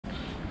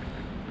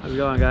How's it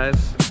going,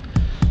 guys?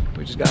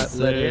 We just got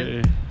let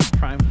in.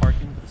 Prime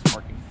parking, but it's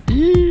parking.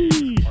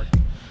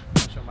 Parking.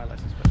 I'll show my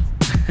license plates.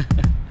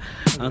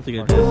 I don't think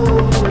I did.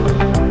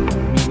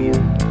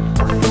 Medium.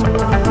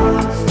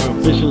 We're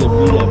officially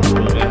beat up,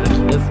 guys.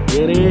 Let's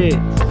get it.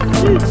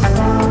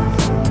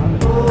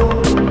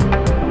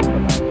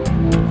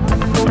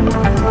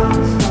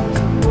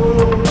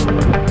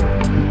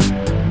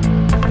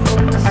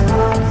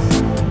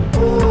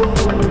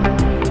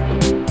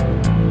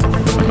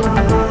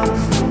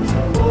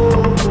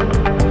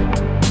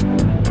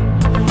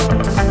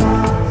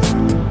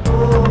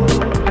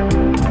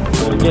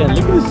 Again,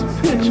 look at this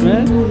pitch,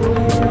 man.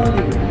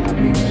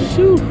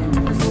 Shoot.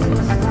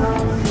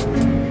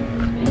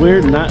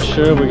 We're not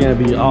sure we're gonna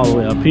be all the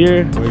way up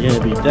here. We're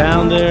gonna be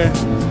down there.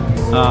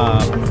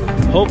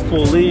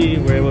 Hopefully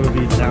we're able to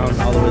be down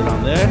all the way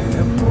down there.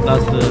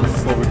 That's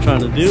what we're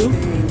trying to do.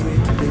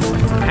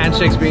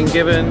 Handshakes being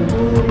given.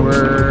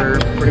 We're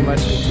pretty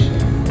much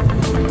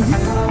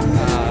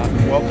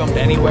welcomed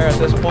anywhere at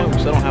this point. We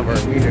still don't have our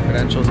media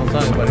credentials. I'm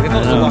telling you, but they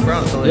told us to walk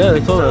around. Yeah, they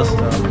told us.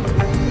 So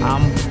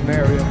I'm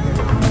very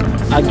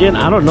Again,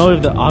 I don't know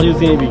if the audio is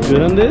gonna be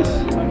good on this.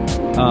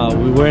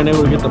 We weren't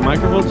able to get the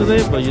microphone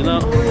today, but you know,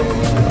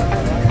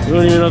 we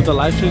don't even know if the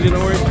live stream's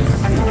gonna work.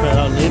 We'll try it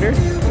out later.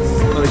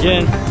 But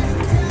again,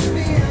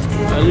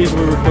 at least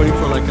we're recording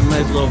for like a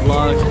nice little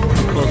vlog to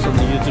post on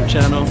the YouTube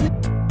channel.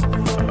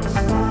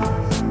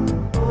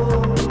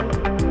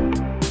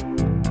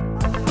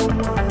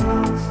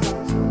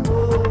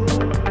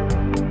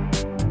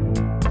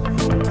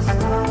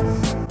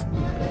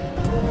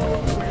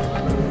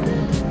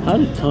 How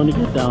did Tony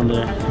get down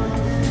there?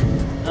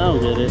 I don't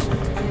get it.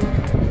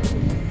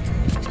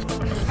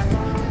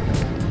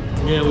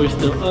 Yeah, we're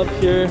still up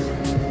here.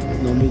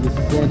 No media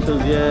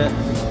credentials yet.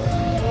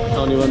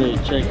 Tony wanted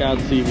to check out,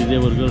 see if he's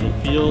able to go to the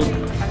field.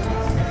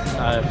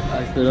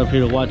 I stood up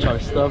here to watch our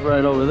stuff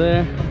right over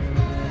there.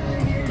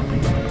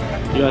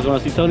 You guys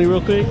want to see Tony real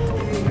quick?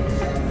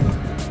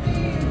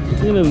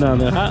 Look at him down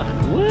there.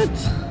 What?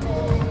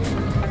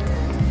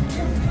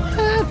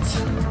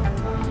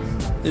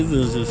 This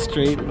is just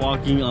straight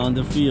walking on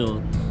the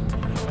field.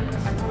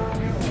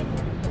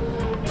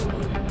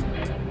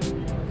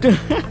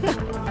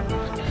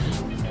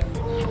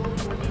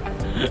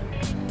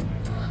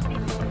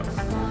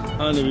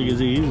 I don't know if you can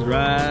see, he's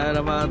right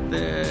about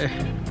there.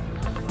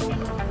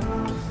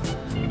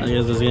 I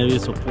guess there's gonna be a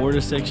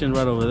supporter section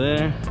right over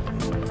there.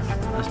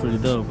 That's pretty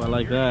dope, I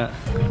like that.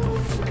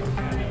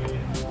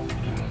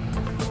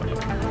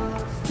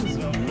 It's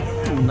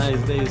a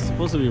nice day, it's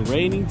supposed to be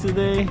raining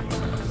today.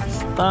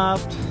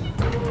 Stopped.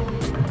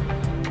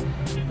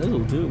 This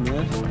will do,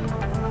 man.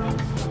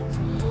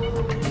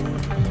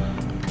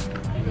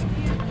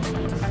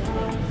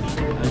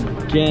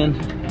 Again,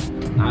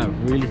 I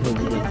really hope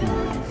we get to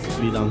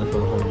be down there for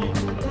the whole game.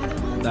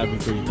 That'd be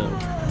pretty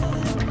dope.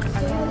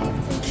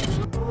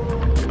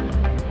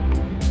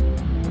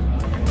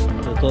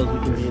 So close we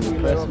can be in the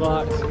press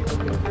box.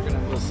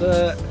 What's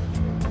up?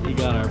 We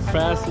got our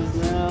passes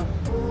now.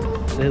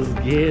 Let's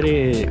get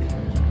it.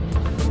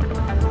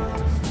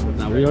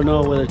 Now we don't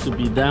know whether to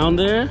be down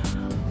there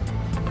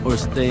or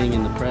staying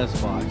in the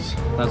press box.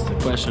 That's the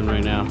question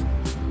right now.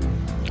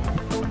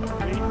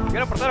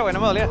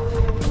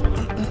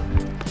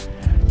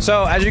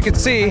 So as you can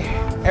see,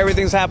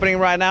 everything's happening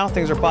right now.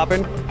 Things are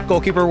popping.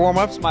 Goalkeeper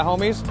warm-ups, my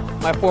homies,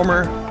 my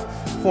former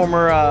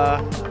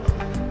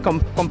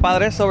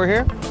compadres over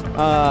here.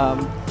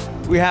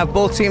 We have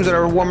both teams that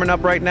are warming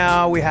up right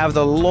now. We have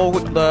the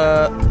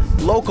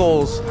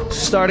locals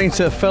starting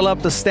to fill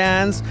up the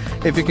stands.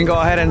 If you can go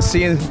ahead and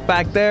see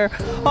back there,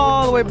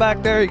 all the way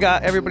back there, you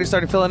got everybody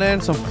starting filling in,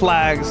 some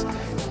flags.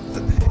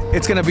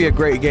 It's gonna be a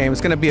great game.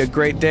 It's gonna be a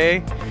great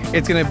day.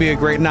 It's gonna be a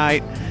great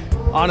night.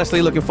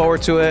 Honestly, looking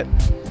forward to it.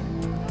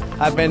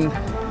 I've been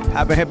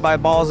hit by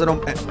balls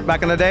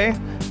back in the day,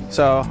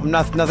 so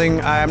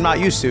nothing I'm not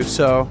used to.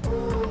 So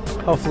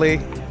hopefully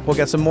we'll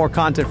get some more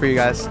content for you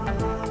guys.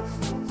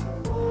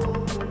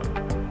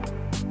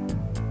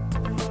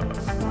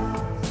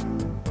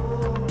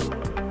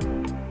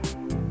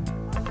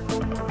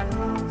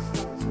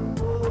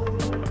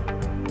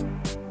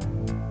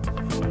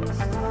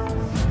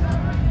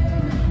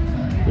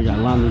 We got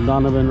Landon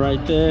Donovan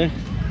right there.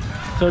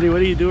 Tony, what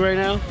do you do right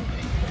now?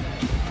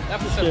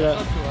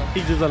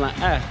 He's just on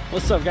like,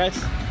 what's up,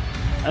 guys?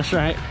 That's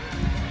right.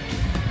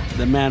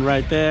 The man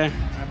right there.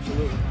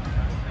 Absolutely.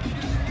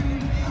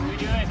 How are you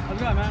doing? How's it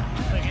going, man?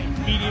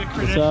 Like media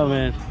credentials. What's up,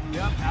 man?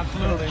 Yep,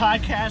 absolutely.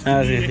 Podcast.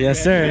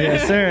 Yes, sir.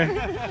 Yes, sir.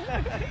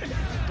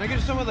 Can I get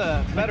you some of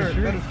the better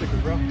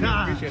stickers, bro?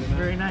 Appreciate it, man.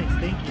 Very nice.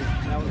 Thank you.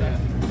 That was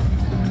awesome.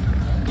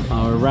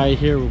 We're right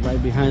here. We're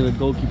right behind the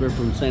goalkeeper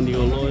from San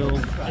Diego Loyal.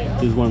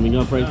 He's warming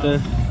up right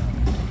there.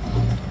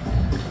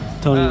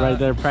 Tony right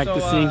there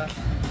practicing.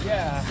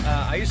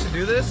 I used to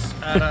do this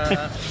at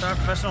a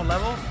professional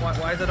level.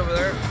 Why is it over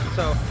there?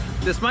 So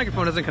this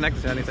microphone isn't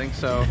connected to anything.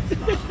 So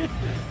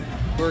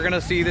we're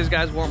gonna see these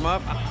guys warm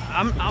up.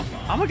 I'm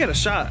gonna get a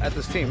shot at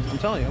this team. I'm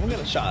telling you, I'm gonna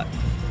get a shot.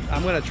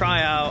 I'm gonna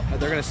try out.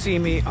 They're gonna see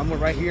me. I'm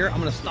right here. I'm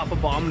gonna stop a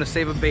ball. I'm gonna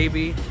save a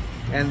baby,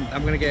 and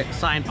I'm gonna get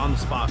signed on the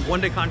spot.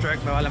 1 day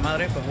contract, me vale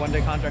madre, but 1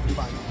 day contract is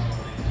fine.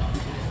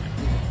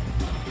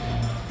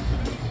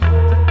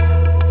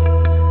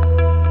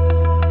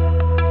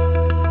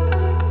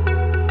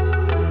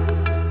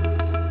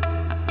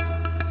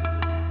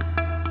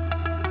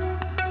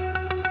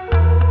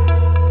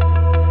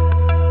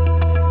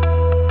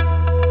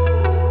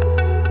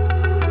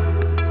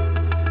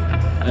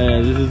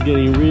 This is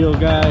getting real,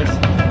 guys.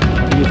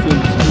 You can see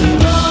the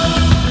screen.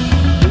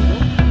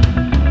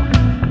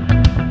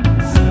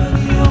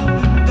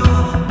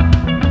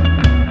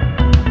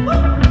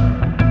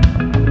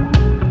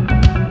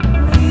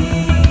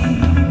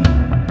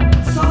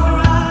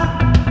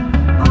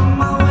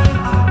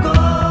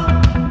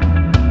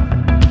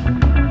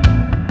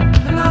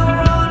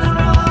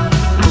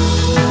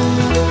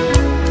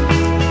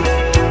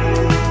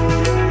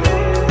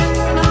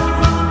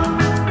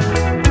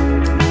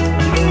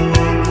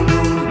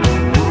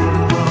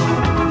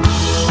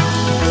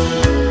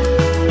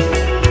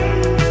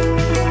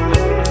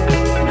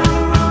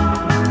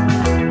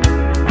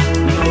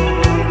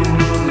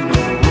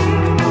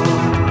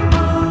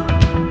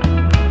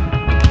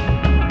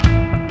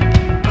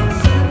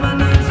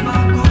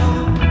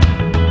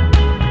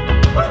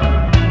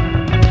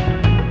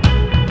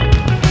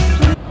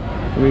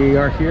 We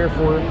are here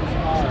for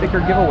sticker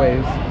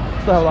giveaways.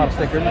 Still have a lot of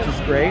stickers, which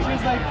is great,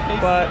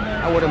 but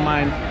I wouldn't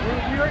mind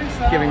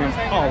giving them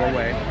all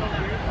away.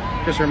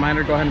 Just a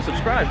reminder, go ahead and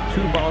subscribe.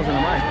 2 Balls and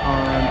a Mic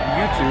on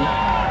YouTube.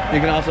 You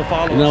can also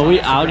follow us. No, we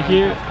out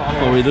here.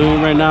 What we're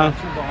doing right now,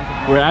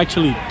 we're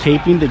actually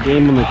taping the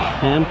game on the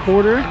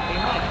camcorder,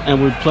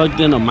 and we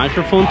plugged in a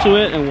microphone to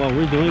it. And what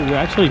we're doing, we're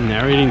actually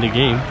narrating the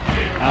game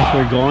as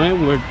we're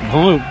going. We're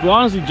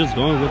honestly just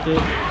going with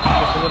it.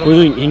 We're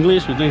doing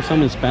English, we're doing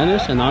some in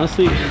Spanish, and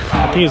honestly,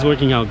 I think it's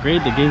working out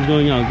great. The game's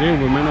going out great.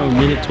 We're right now in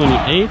minute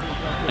 28,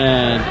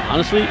 and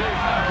honestly,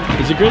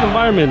 it's a great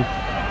environment.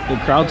 The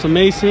crowd's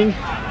amazing.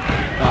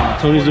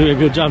 Tony's doing a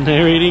good job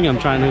narrating. I'm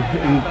trying to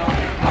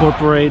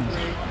incorporate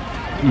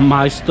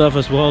my stuff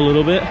as well a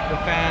little bit. The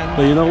fans.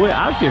 But you know, we're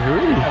out here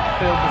already. I've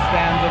filled the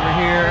stands over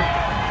here.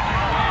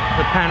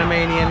 The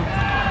Panamanian.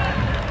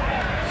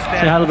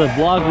 Say hi to the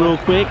vlog real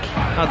quick.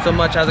 Not so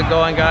much. How's it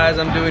going, guys?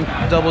 I'm doing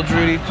double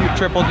duty,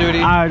 triple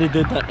duty. I already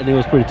did that, and it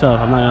was pretty tough.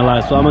 I'm not gonna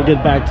lie. So I'm gonna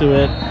get back to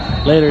it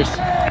later.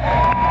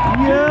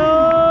 Yo!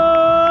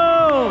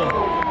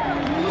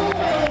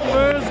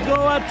 First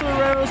go at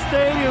Torero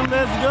Stadium.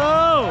 Let's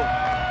go!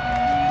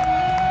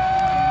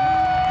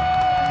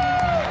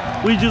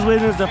 We just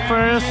witnessed the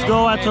first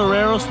go at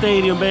Torero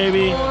Stadium,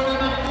 baby.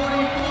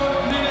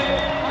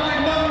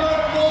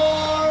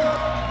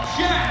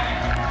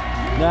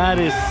 That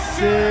is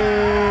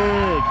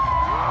sick.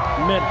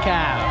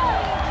 Metcalf.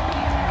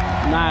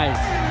 Nice.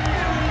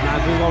 Now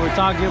this is what we're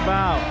talking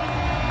about.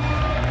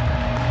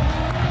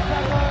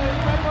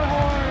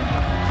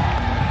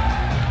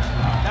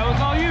 That was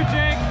all you,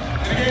 Jake.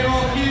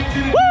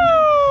 Woo!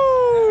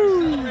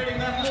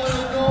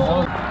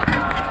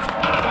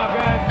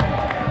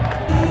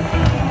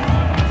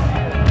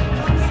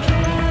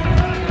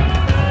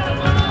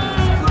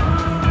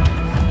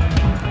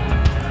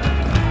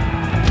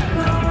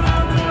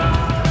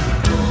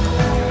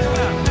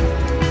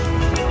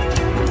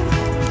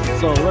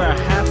 So we're at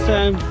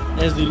halftime.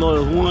 SD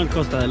Loyal 1,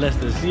 Costa del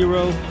Este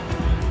 0.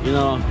 You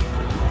know,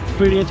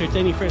 pretty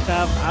entertaining first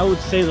half. I would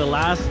say the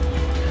last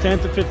 10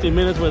 to 15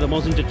 minutes were the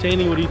most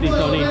entertaining. What do you think,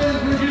 Tony?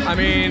 I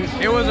mean,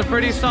 it was a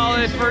pretty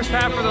solid first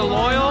half for the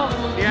Loyal.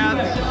 Yeah,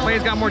 the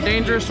plays got more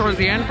dangerous towards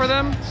the end for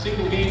them.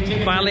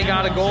 Finally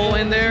got a goal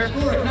in there.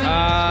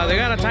 They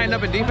got to tighten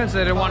up in defense. They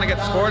didn't want to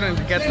get scored and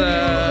get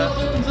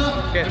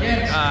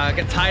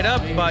tied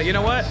up. But you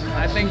know what?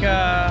 I think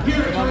the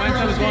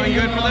momentum is going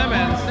good for them,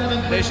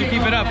 and they should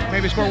keep it up.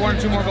 Maybe score 1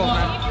 or 2 more goals,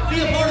 man.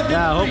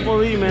 Yeah,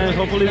 hopefully, man.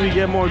 Hopefully we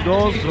get more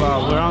goals.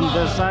 We're on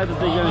their side that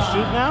they're gonna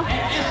shoot now.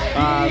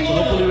 So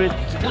hopefully we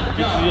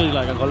get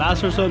like a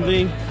golazo or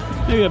something.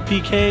 Maybe a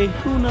PK.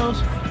 Who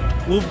knows?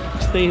 We'll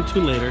stay in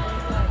tune later.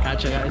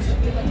 Gotcha, guys.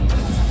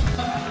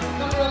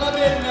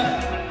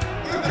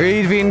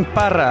 Irving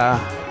Parra.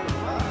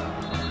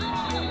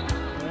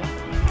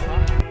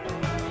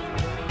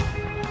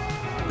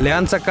 Le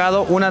han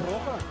sacado una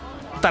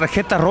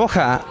tarjeta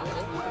roja.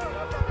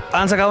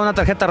 Han sacado una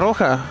tarjeta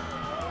roja.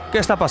 ¿Qué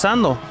está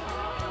pasando?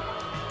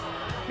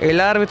 El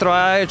árbitro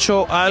ha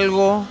hecho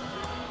algo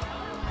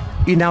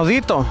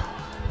inaudito.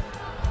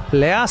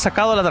 Le ha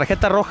sacado la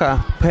tarjeta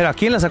roja. ¿Pero a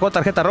quién le sacó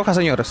tarjeta roja,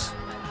 señores?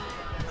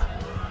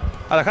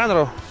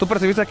 Alejandro, ¿tú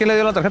percibiste a quién le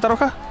dio la tarjeta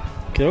roja?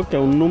 Creo que a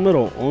un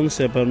número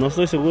 11, pero no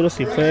estoy seguro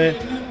si fue...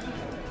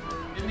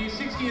 In the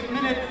 60th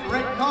minute,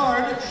 red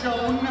card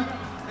shown to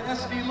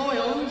SD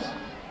Loyals,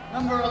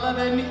 number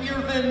 11,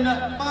 Irvin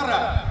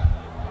Parra.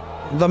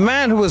 The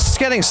man who was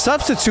getting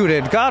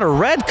substituted got a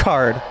red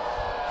card.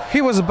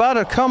 He was about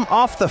to come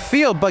off the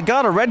field, but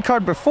got a red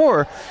card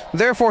before.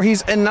 Therefore,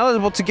 he's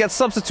ineligible to get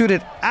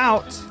substituted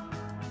out.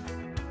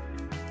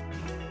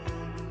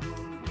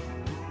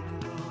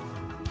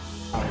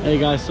 Hey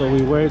guys, so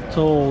we were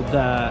told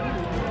that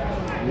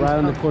right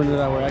on the corner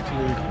that we're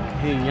actually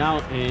hanging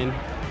out in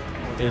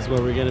is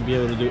where we're gonna be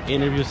able to do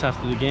interviews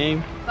after the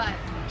game.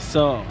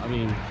 So, I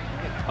mean,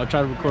 I'll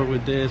try to record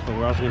with this, but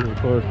we're also gonna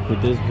record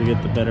with this to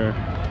get the better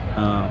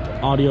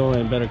audio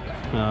and better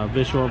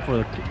visual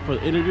for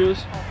the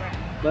interviews.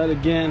 But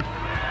again,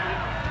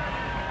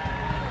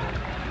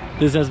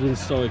 this has been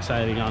so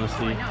exciting,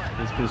 honestly.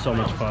 It's been so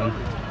much fun.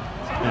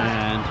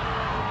 And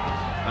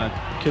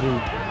I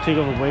couldn't think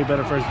of a way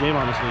better first game,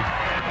 honestly.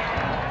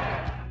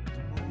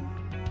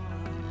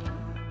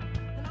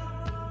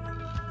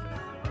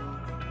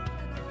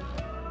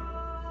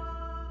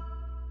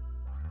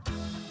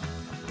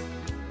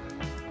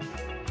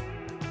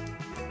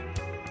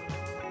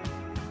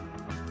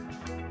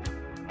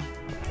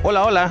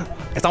 Hola, hola.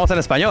 Estamos en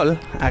español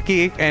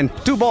aquí en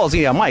Two Balls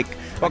y a Mike.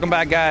 Welcome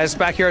back, guys.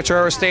 Back here at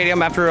Torero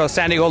Stadium after a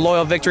San Diego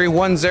Loyal victory,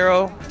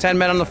 1-0, 10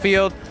 men on the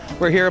field.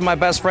 We're here with my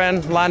best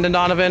friend, Landon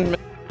Donovan.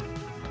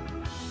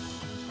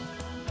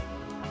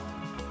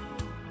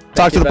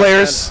 Talk to the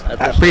players.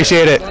 I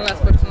appreciate it.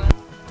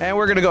 And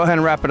we're going to go ahead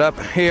and wrap it up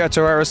here at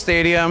Torero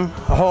Stadium,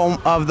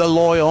 home of the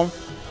Loyal.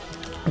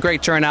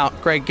 Great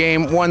turnout, great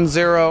game,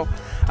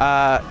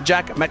 1-0.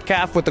 Jack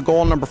Metcalf with the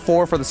goal number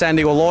 4 for the San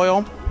Diego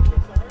Loyal.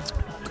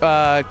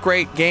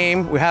 Great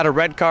game. We had a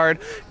red card.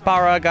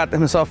 Para got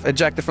himself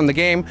ejected from the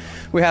game.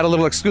 We had a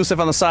little exclusive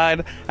on the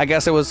side. I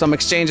guess it was some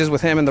exchanges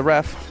with him and the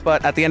ref.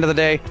 But at the end of the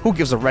day, who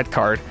gives a red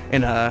card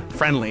in a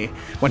friendly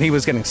when he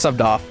was getting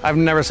subbed off? I've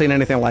never seen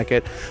anything like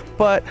it.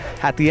 But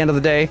at the end of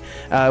the day,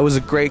 it was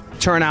a great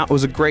turnout. It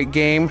was a great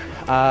game.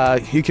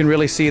 You can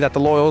really see that the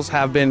Loyals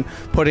have been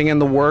putting in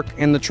the work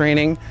in the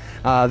training.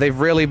 They've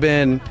really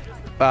been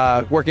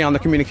working on the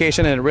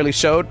communication, and it really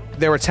showed.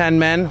 There were 10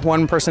 men,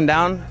 1 person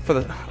down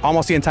for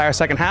almost the entire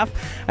second half,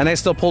 and they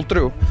still pulled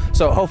through.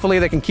 So hopefully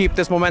they can keep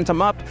this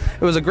momentum up.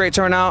 It was a great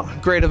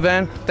turnout, great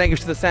event. Thank you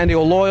to the San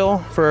Diego Loyal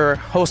for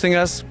hosting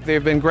us.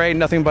 They've been great,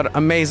 nothing but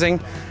amazing.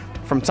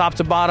 From top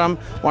to bottom,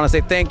 I want to say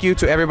thank you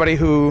to everybody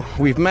who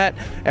we've met,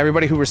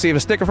 everybody who received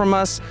a sticker from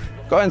us.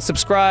 Go ahead and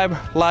subscribe,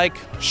 like,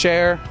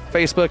 share,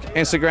 Facebook,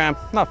 Instagram,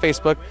 not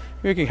Facebook,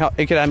 you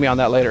can add me on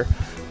that later.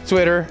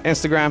 Twitter,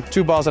 Instagram,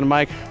 Two Balls and a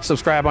Mic.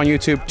 Subscribe on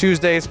YouTube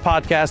Tuesdays,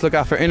 podcast. Look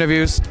out for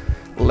interviews.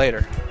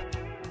 Later.